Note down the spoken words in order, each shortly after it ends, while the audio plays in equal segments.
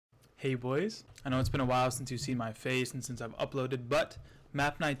Hey boys, I know it's been a while since you've seen my face and since I've uploaded, but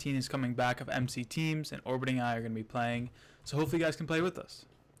map 19 is coming back of Mcteams, and Orbiting I are going to be playing, so hopefully you guys can play with us.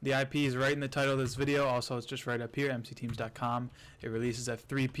 The IP is right in the title of this video, also it's just right up here, mcteams.com. It releases at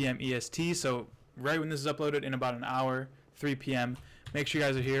 3 p.m. EST, so right when this is uploaded in about an hour, 3 p.m. Make sure you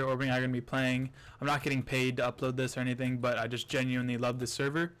guys are here. Orbiting I are going to be playing. I'm not getting paid to upload this or anything, but I just genuinely love this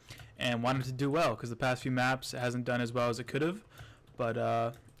server and wanted to do well because the past few maps it hasn't done as well as it could have.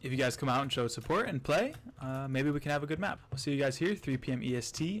 But if you guys come out and show support and play, maybe we can have a good map. I'll see you guys here, 3 p.m.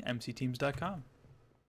 EST, mcteams.com.